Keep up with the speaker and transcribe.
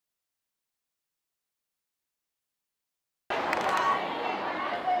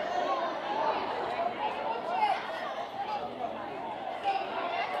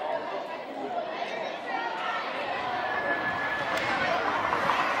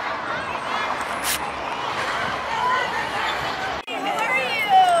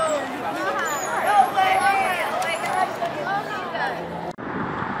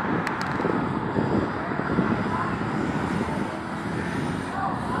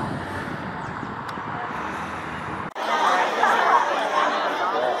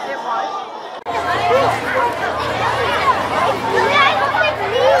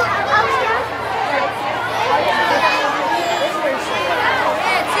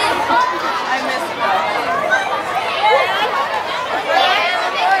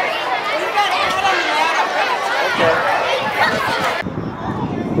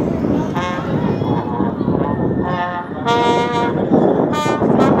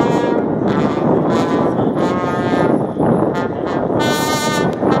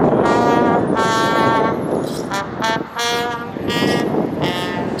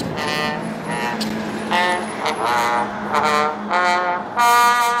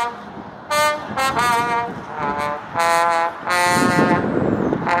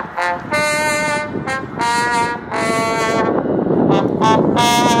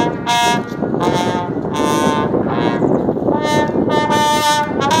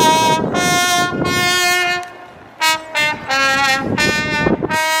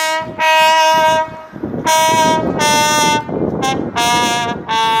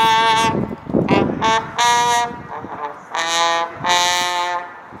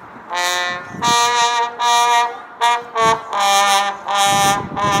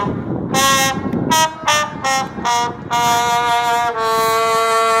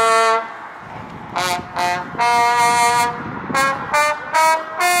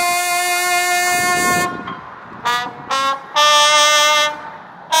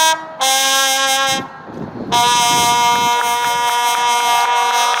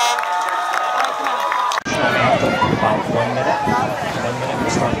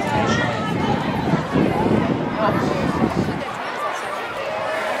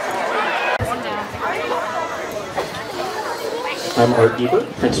I'm Art Ebert,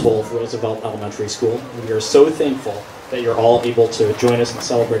 principal of Roosevelt Elementary School. We are so thankful that you're all able to join us in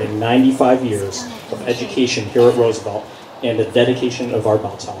celebrating 95 years of education here at Roosevelt and the dedication of our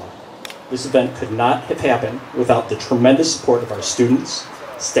bell tower. This event could not have happened without the tremendous support of our students,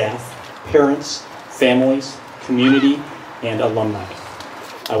 staff, parents, families, community, and alumni.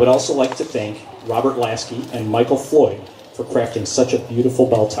 I would also like to thank Robert Lasky and Michael Floyd for crafting such a beautiful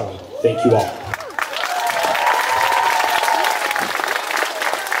bell tower. Thank you all.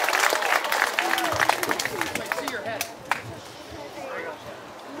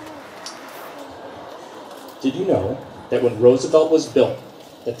 Did you know that when Roosevelt was built,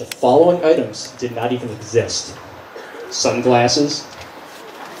 that the following items did not even exist? Sunglasses,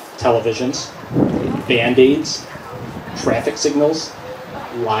 televisions, Band-Aids, traffic signals,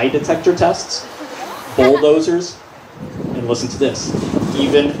 lie detector tests, bulldozers, and listen to this,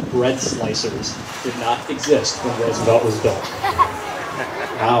 even bread slicers did not exist when Roosevelt was built.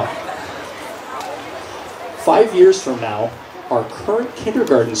 Wow. 5 years from now, our current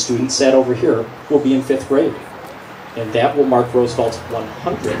kindergarten student sat over here will be in 5th grade, and that will mark Roosevelt's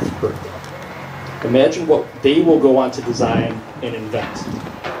 100th birthday. Imagine what they will go on to design and invent.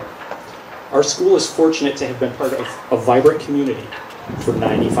 Our school is fortunate to have been part of a vibrant community for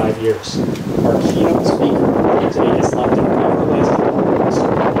 95 years. Our keynote speaker today is Dr. everlasting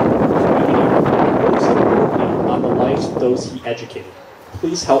on the lives of those he educated.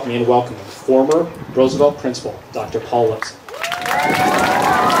 Please help me in welcoming former Roosevelt principal, Dr. Paul Lipson.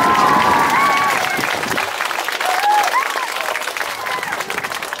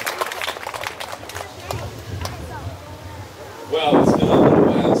 Well, it's been a little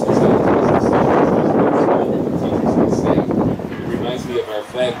while since I was the teachers and staff. It reminds me of our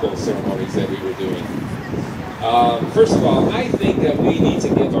flagpole ceremonies that we were doing. First of all, I think that we need to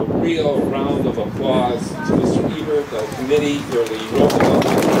give a real round of applause to Mr. Ebert, the committee for the Roosevelt.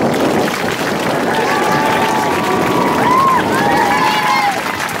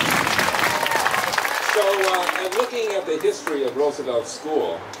 I'm looking at the history of Roosevelt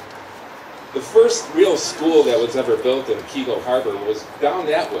School. The first real school that was ever built in Keego Harbor was down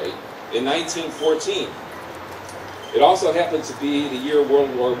that way in 1914. It also happened to be the year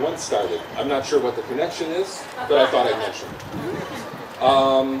World War I started. I'm not sure what the connection is, but I thought I'd mention it.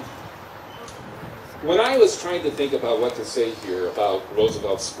 When I was trying to think about what to say here about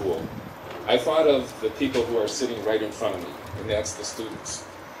Roosevelt School, I thought of the people who are sitting right in front of me, and that's the students.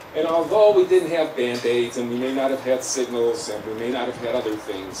 And although we didn't have Band-Aids, and we may not have had signals, and we may not have had other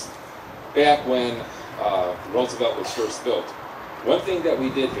things, back when Roosevelt was first built, one thing that we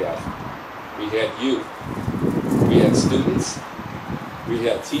did have, we had youth, we had students, we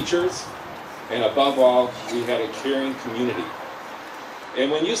had teachers, and above all, we had a caring community.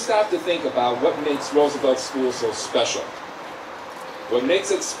 And when you stop to think about what makes Roosevelt School so special, what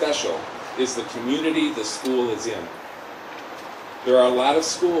makes it special is the community the school is in. There are a lot of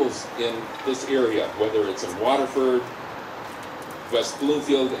schools in this area, whether it's in Waterford, West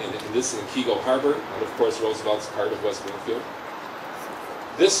Bloomfield, and this is in Keego Harbor, and of course Roosevelt's part of West Bloomfield.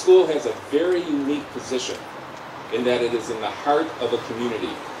 This school has a very unique position in that it is in the heart of a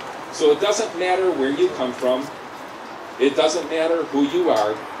community. So it doesn't matter where you come from, it doesn't matter who you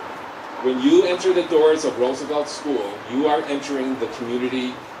are. When you enter the doors of Roosevelt School, you are entering the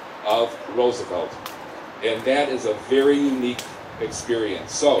community of Roosevelt. And that is a very unique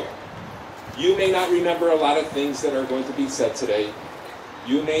experience. So, you may not remember a lot of things that are going to be said today.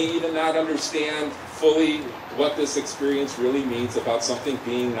 You may even not understand fully what this experience really means about something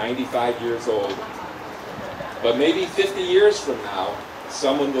being 95 years old. But maybe 50 years from now,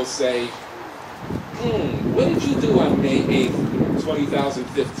 someone will say, what did you do on May 8th,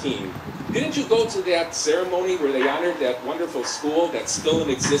 2015? Didn't you go to that ceremony where they honored that wonderful school that's still in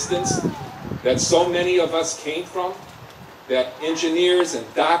existence, that so many of us came from? That engineers and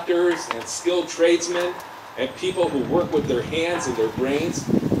doctors and skilled tradesmen and people who work with their hands and their brains,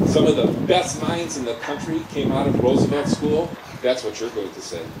 some of the best minds in the country came out of Roosevelt School? That's what you're going to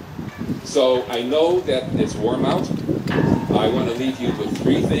say. So I know that it's warm out. I want to leave you with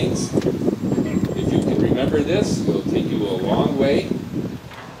 3 things. If you can remember this, it'll take you a long way.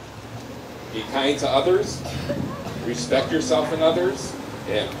 Be kind to others, respect yourself and others,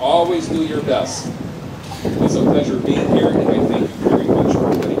 and always do your best. It's a pleasure being here, and I thank you very much for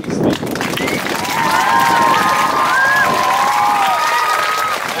letting me speak.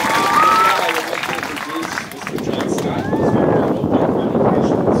 I would like to introduce Mr. John Scott, who is one of our local county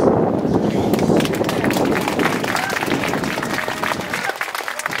commissioners. Mr. Scott.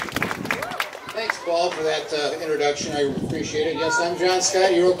 Thanks, Paul, for that introduction. I appreciate it. Yes, I'm John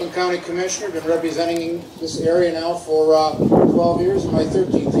Scott, your Oakland County Commissioner. Been representing this area now for 12 years, in my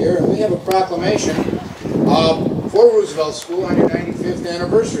 13th year. And we have a proclamation for Roosevelt School on your 95th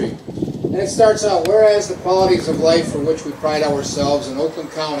anniversary. And it starts out, whereas the qualities of life for which we pride ourselves in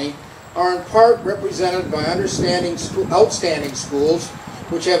Oakland County are in part represented by outstanding schools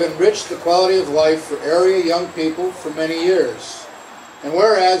which have enriched the quality of life for area young people for many years. And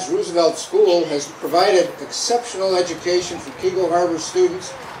whereas Roosevelt School has provided exceptional education for Keego Harbor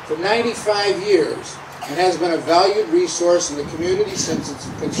students for 95 years and has been a valued resource in the community since its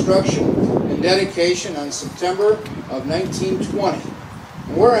construction and dedication on September of 1920.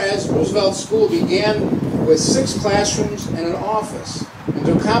 And whereas Roosevelt School began with 6 classrooms and an office, and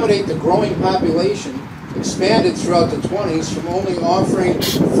to accommodate the growing population, expanded throughout the 20s from only offering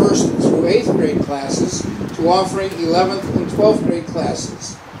 1st through 8th grade classes to offering 11th and 12th grade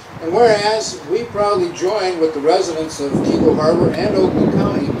classes. And whereas we proudly join with the residents of Keego Harbor and Oakland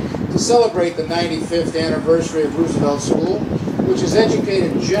County to celebrate the 95th anniversary of Roosevelt School, which has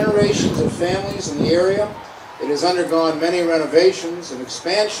educated generations of families in the area. It has undergone many renovations and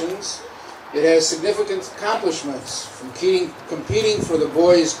expansions. It has significant accomplishments, from competing for the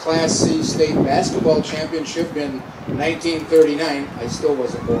boys' Class C state basketball championship in 1939, I still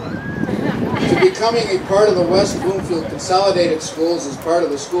wasn't born, to becoming a part of the West Bloomfield Consolidated Schools as part of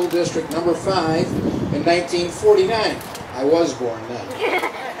the School District Number 5 in 1949. I was born then.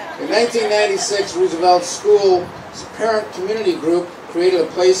 In 1996, Roosevelt School's parent community group created a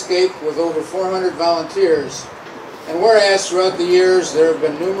playscape with over 400 volunteers. And whereas throughout the years there have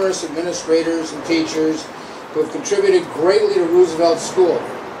been numerous administrators and teachers who have contributed greatly to Roosevelt School,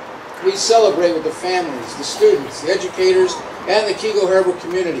 we celebrate with the families, the students, the educators, and the Keego Harbor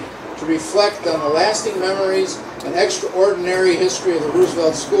community to reflect on the lasting memories and extraordinary history of the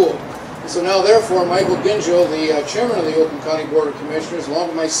Roosevelt School. And so now, therefore, Michael Gingill, the chairman of the Oakland County Board of Commissioners, along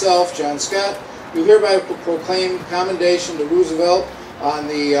with myself, John Scott, we hereby proclaim commendation to Roosevelt on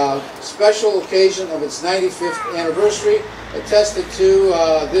the special occasion of its 95th anniversary, attested to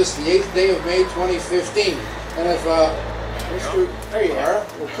this, the 8th day of May 2015. And if Mr. There you are.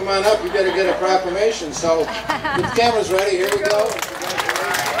 Well, come on up. You got to get a proclamation. So, get the cameras ready. Here we go.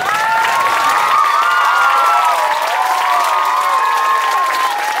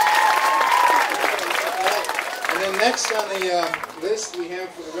 And then next on the list, we have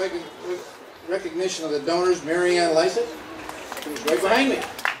for the recognition of the donors, Mary Ann Lysett, who's right behind me.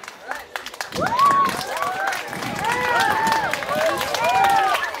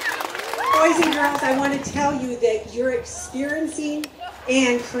 Boys and girls, I want to tell you that you're experiencing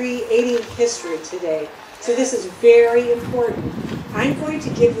and creating history today. So this is very important. I'm going to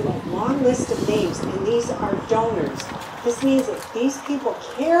give you a long list of names, and these are donors. This means that these people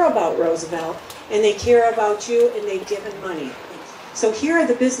care about Roosevelt, and they care about you, and they've given money. So here are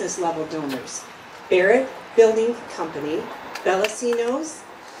the business level donors. Barrett Building Company, Bellasinos,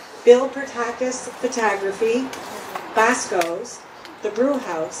 Bill Pertakis Photography, Bosco's, The Brew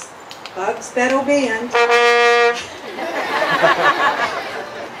House, Bugs Beto Band,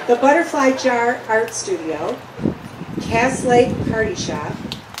 The Butterfly Jar Art Studio, Cass Lake Party Shop,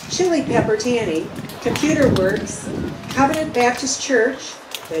 Chili Pepper Tanning, Computer Works, Covenant Baptist Church,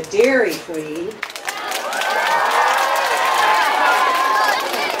 The Dairy Queen,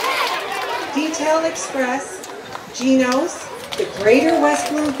 Detail Express, Geno's, the Greater West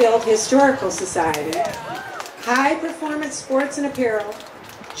Bloomfield Historical Society, High Performance Sports and Apparel,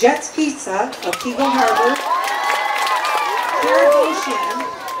 Jets Pizza of Keego Harbor, Caribbean,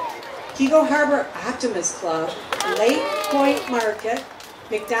 Keego Harbor Optimist Club, Lake Point Market,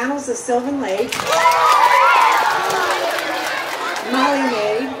 McDonald's of Sylvan Lake, Molly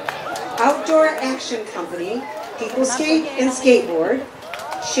Maid, Outdoor Action Company, People Skate and Skateboard,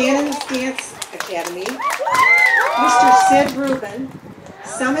 Shannon's Dance Academy, Mr. Sid Rubin,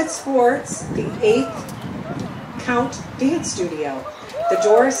 Summit Sports, the 8th Count Dance Studio, the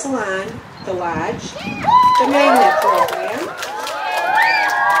Dora Salon, the Lodge, the Magnet Program,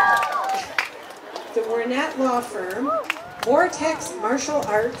 the Wernette Law Firm, Vortex Martial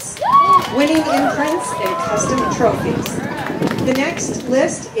Arts, Winning Imprints and Custom Trophies. The next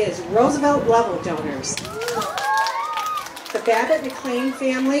list is Roosevelt level donors. The Babbitt McLean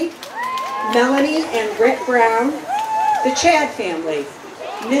family, Melanie and Rick Brown, the Chad family,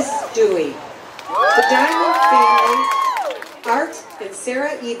 Miss Dewey, the Diamond family, Art and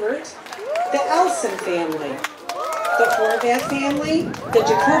Sarah Ebert, the Elson family, the Horvath family, the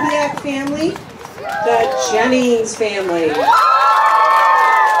Jakubiak family, the Jennings family,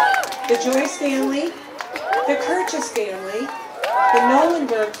 the Joyce family, the Kirchhoff family, the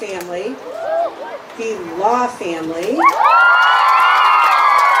Nolenberg family, the Law family,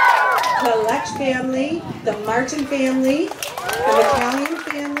 the Lech family, the Martin family, the McCallion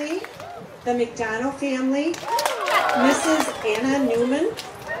family, the McDonald family, Mrs. Anna Newman,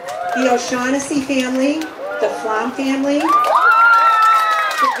 the O'Shaughnessy family, the Flom family,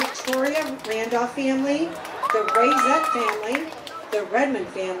 the Victoria Randolph family, the Rayzett family, the Redmond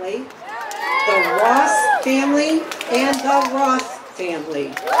family, the Ross family, and the Roth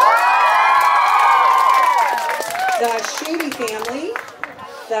family. The Shady family,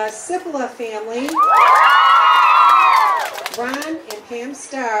 the Cipolla family, Ron and Pam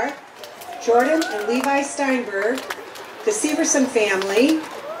Starr, Jordan and Levi Steinberg, the Severson family,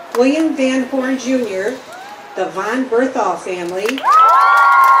 William Van Horn Jr., the Von Berthal family,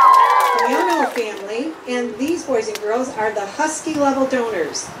 the Yono family, and these boys and girls are the Husky level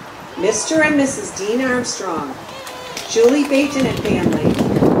donors, Mr. and Mrs. Dean Armstrong, Julie Bayton and family,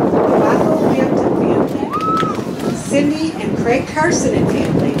 the Bothell Hampton family, Cindy and Craig Carson and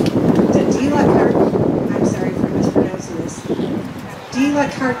family, the I'm sorry for mispronouncing this, De La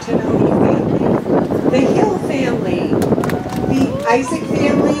Cartononi family, the Hill family, the Isaac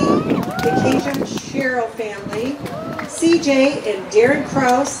family, the Cajun Sherrill family, CJ and Darren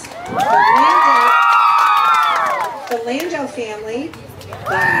Krause, the Landau family, the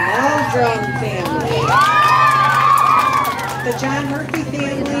Meldrum family, the John Murphy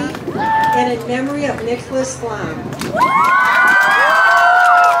family, and in memory of Nicholas Flom,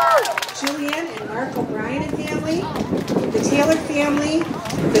 Julianne and Mark O'Brien and family, the Taylor family,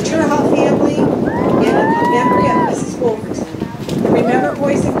 the Turhall family, and in memory of Mrs. Wolverton. Remember,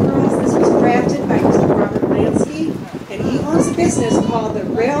 boys and girls, this was crafted by Mr. Robert Lansky, and he owns a business called the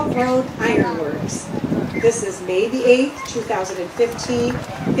Railroad Ironworks. This is May the 8th, 2015.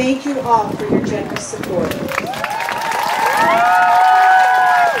 Thank you all for your generous support.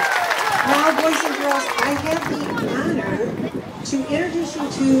 Now, boys and girls, I have the honor to introduce you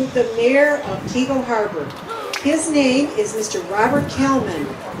to the mayor of Keego Harbor. His name is Mr. Robert Kalman.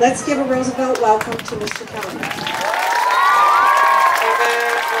 Let's give a Roosevelt welcome to Mr. Kalman.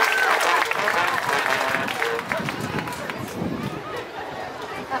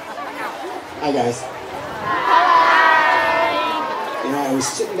 Hi, guys. You know, I was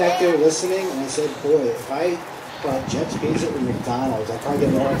sitting back there listening, and I said, boy, if I brought Jets Pizza or McDonald's, I'd probably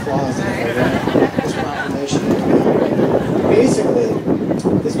get more applause than if I read this proclamation. Basically,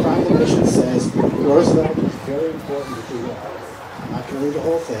 this proclamation says Roosevelt is very important to Keego Harbor. I'm not going to read the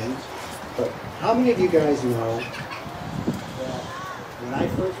whole thing, but how many of you guys know that when I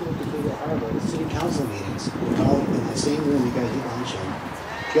first moved to Keego Harbor, the city council meetings were held in the same room you guys eat lunch in?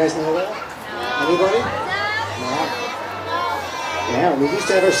 You guys know that? Anybody? No? Yeah, we used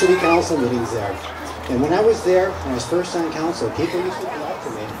to have our city council meetings there. And when I was there, when I was first on council, people used to come up to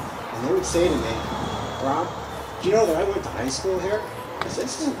me, and they would say to me, Rob, do you know that I went to high school here? I said,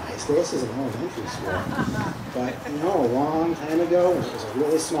 this isn't high school, this is an elementary school. But, you know, a long time ago, when it was a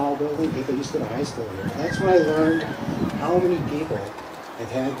really small building, people used to go to high school here. That's when I learned how many people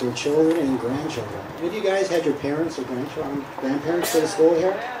have had their children and grandchildren. Any of you guys had your parents or grandparents go to school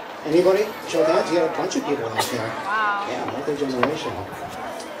here? Anybody? Show hands, you got a bunch of people out there. Wow. Yeah, multi-generational.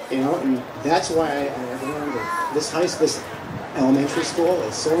 You know, and that's why I learned that this elementary school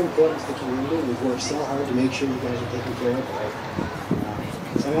is so important to the community. We've worked so hard to make sure you guys are taken care of.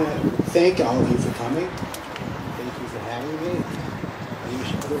 So I want to thank all of you for coming. Thank you for having me. I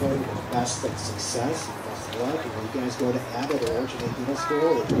wish everybody the best of success and best of luck. And when you guys go to Abbott or Orchard Lake Middle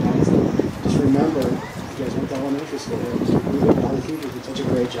School, if you guys just remember, you guys went to elementary school. All the teachers did such a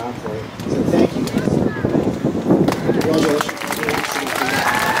great job for you. So thank you guys. Congratulations.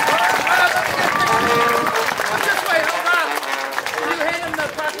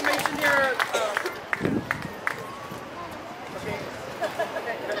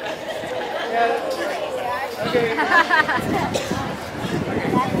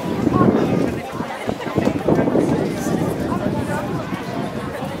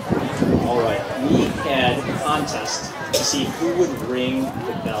 All right, we had a contest to see who would ring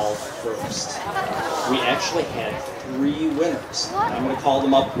the bell first. We actually had 3 winners. I'm going to call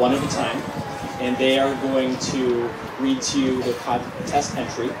them up one at a time, and they are going to read to you the contest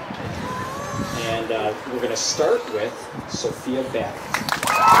entry. And we're going to start with Sophia Babbitt.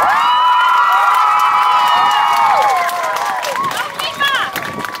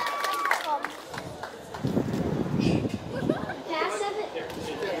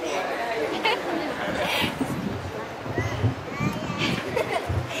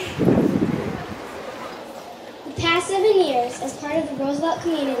 The past 7 years, as part of the Roosevelt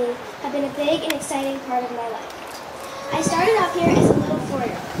community, have been a big and exciting part of my life. I started up here as a little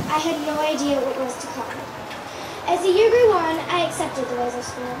 4-year-old. I had no idea what was to come. As the year grew on, I accepted the ways of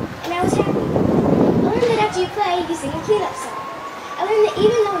school, and I was happy. I learned that after you play, you sing a cleanup song. I learned that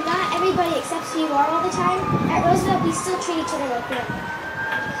even though not everybody accepts who you are all the time, at Roosevelt we still treat each other like family.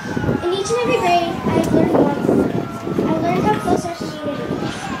 In each and every grade, I have learned more and more. I learned how close our community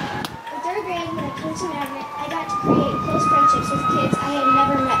is. In third grade, when I came to Magnet, I got to create close friendships with kids I had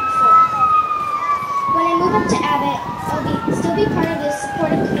never met before. When I move up to Abbott, I'll still be part of this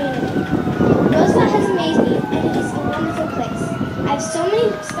supportive community. Roosevelt has amazed me, and it is a wonderful place. I have so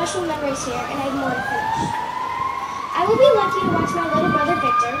many special memories here, and I have more to finish. I will be lucky to watch my little brother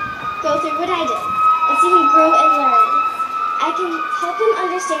Victor go through what I did, and see him grow and learn. I can help him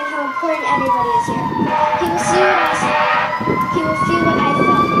understand how important everybody is here. He will see what I saw. He will feel what I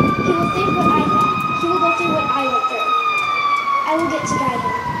felt. He will think what I thought. He will go through what I went through. I will get to guide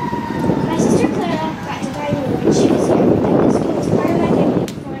him. My sister Clara got to guide me when she was here, and this school was part of my family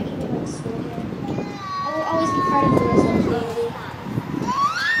before I even went to school here. I will always be part of the Roosevelt community.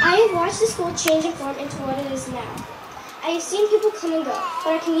 I have watched the school change and form into what it is now. I have seen people come and go,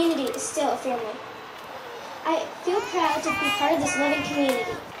 but our community is still a family. I feel proud to be part of this loving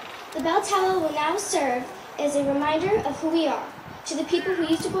community. The bell tower will now serve as a reminder of who we are, to the people who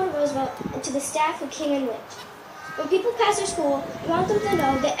used to go to Roosevelt and to the staff who came and went. When people pass our school, we want them to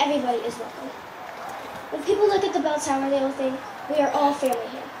know that everybody is welcome. When people look at the bell tower, they will think, we are all family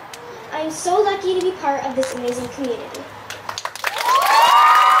here. I am so lucky to be part of this amazing community.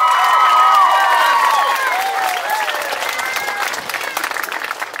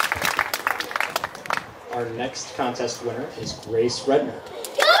 Our next contest winner is Grace Redner.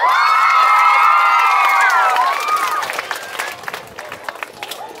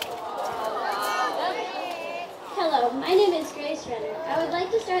 Hello, my name is Grace Redner. I would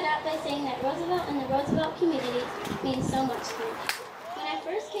like to start out by saying that Roosevelt and the Roosevelt community means so much to me. When I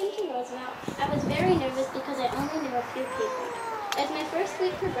first came to Roosevelt, I was very nervous because I only knew a few people. As my first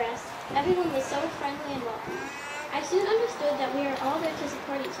week progressed, everyone was so friendly and welcoming. I soon understood that we are all there to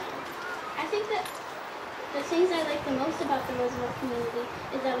support each other. I think that the things I like the most about the Roosevelt community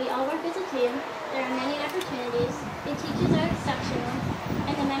is that we all work as a team, there are many opportunities, the teachers are exceptional,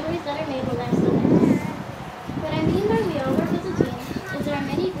 and the memories that are made will last a lifetime. What I mean by we all work as a team is there are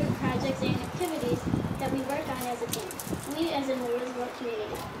many group projects and activities that we work on as a team, we as in the Roosevelt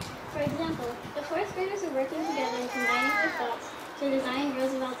community. For example, the fourth graders are working together and combining their thoughts to design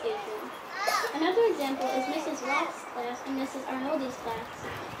Roosevelt's atrium. Another example is Mrs. Roth's class and Mrs. Arnoldi's class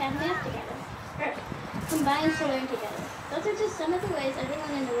have math together. Combined to learn together. Those are just some of the ways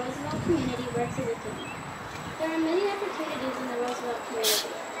everyone in the Roosevelt community works as a team. There are many opportunities in the Roosevelt community.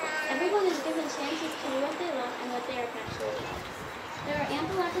 Everyone is given chances to do what they love and what they are passionate about. There are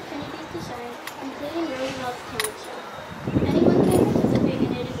ample opportunities to shine, including Roosevelt's talent show. Anyone can participate,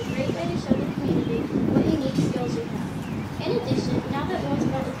 and it is a great way to show the community what unique skills you have. In addition, now that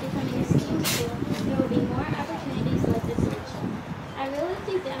Roosevelt is becoming a STEAM school, there will be more opportunities like this talent show. I really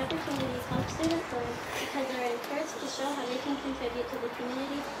think the opportunities help students learn because they are encouraged to show how they can contribute to the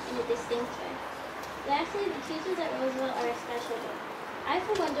community in a distinct way. Lastly, the teachers at Roosevelt are a special group. I,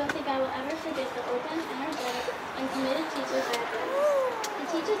 for one, don't think I will ever forget the open, energetic, and committed teachers I have witnessed. The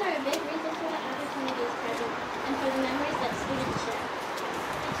teachers are a big reason for the opportunities present and for the memories that students share.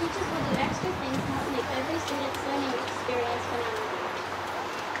 The teachers will do extra things to help make every student's learning experience phenomenal.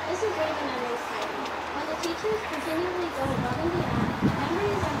 This is where the memories happen. When the teachers continually go above and beyond,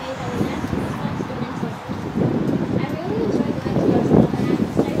 memories are made that will last Roosevelt students' lives. I really enjoy going to Roosevelt, and I'm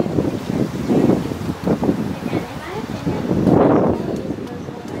excited for the trip to join you. Again, in my opinion, the best qualities of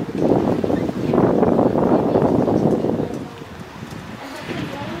Roosevelt are the team, the family, the amazing teachers we have learned. I hope the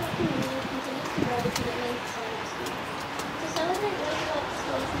Roosevelt community continues to grow because it means so much to me. To celebrate Roosevelt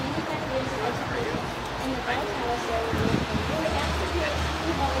School's 95 years of education and the Bell Tower ceremony, we were asked to create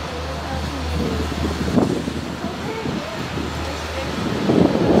something called the Roosevelt Community.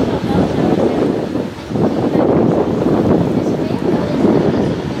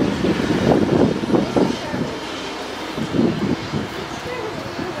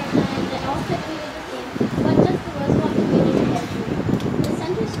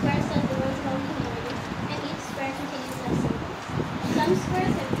 Some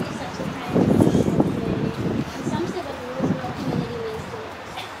squares have precepts of kind of the Roosevelt community, and some say what the Roosevelt community means to me.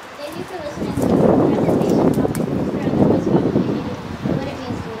 Thank you for listening to the presentation about my poster on the Roosevelt community and what it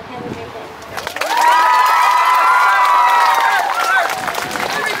means to me. Have a great day.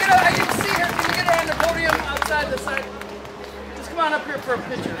 Let me get I can see her. Can you get her on the podium outside the side? Just come on up here for a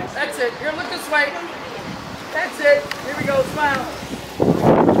picture. That's it. Here, look this way. That's it. Here we go. Smile.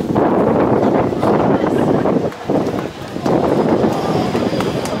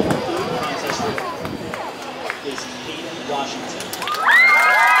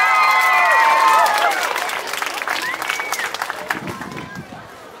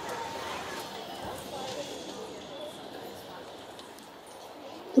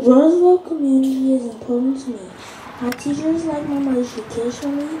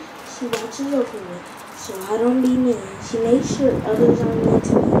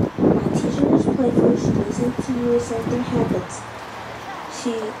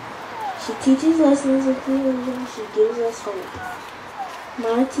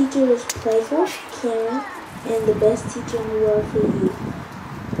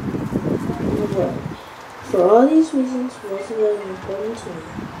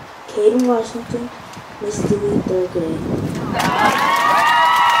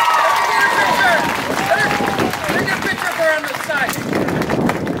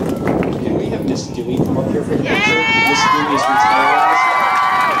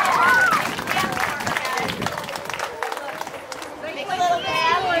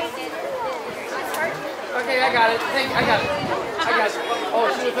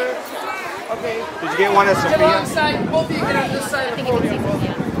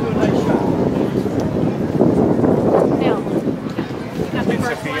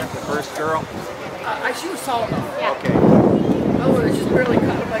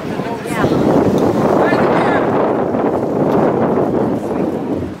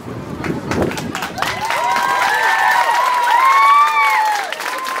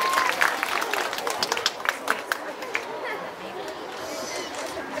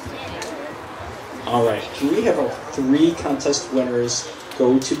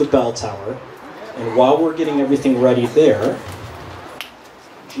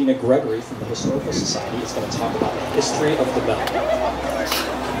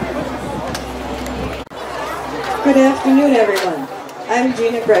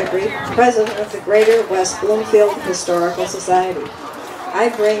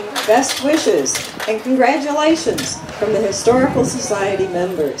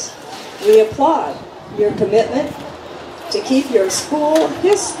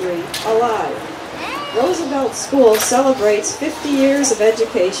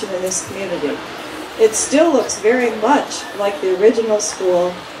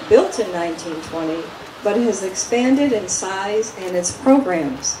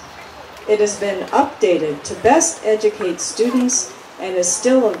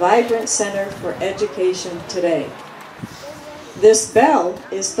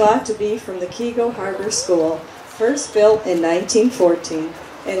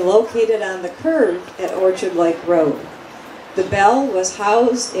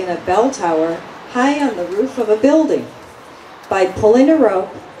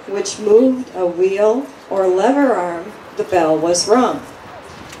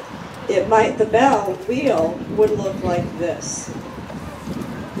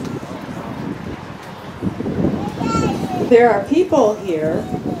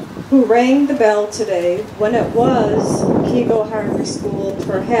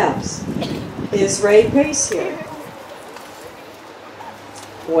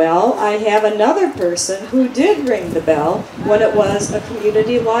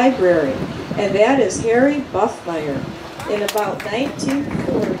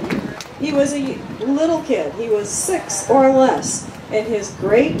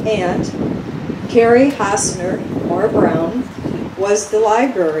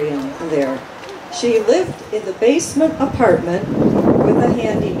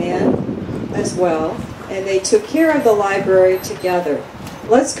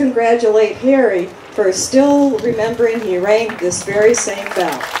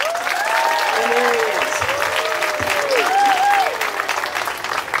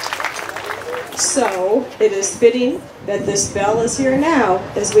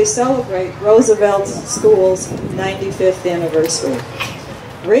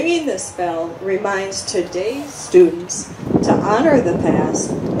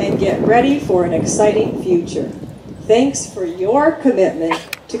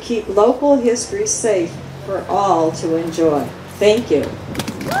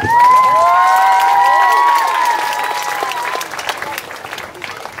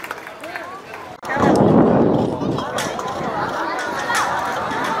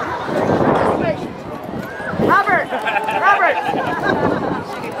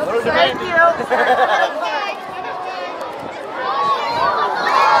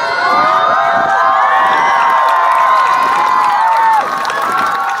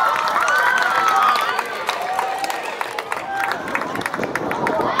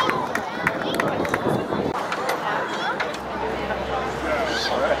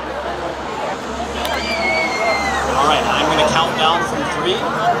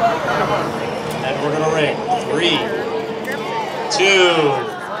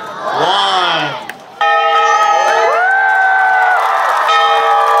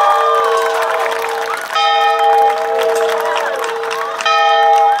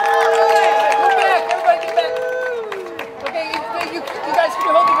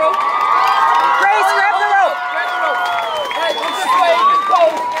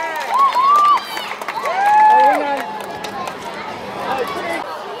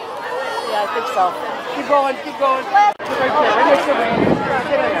 going, keep going. Right there.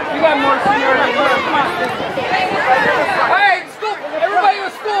 You got more seniority. Come on. All right, school. Everybody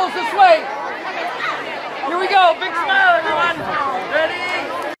with schools this way. Here we go. Big smile, everyone. Ready?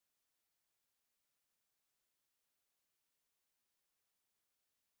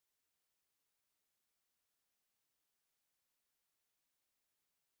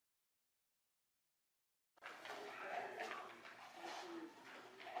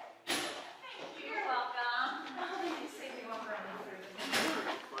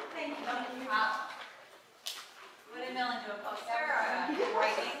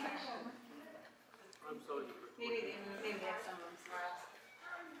 Maybe have some of them smiles.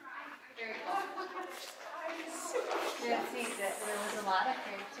 Very cool. Yeah, it's neat that there was a lot of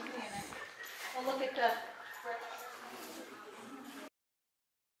creativity in it. Well, look at the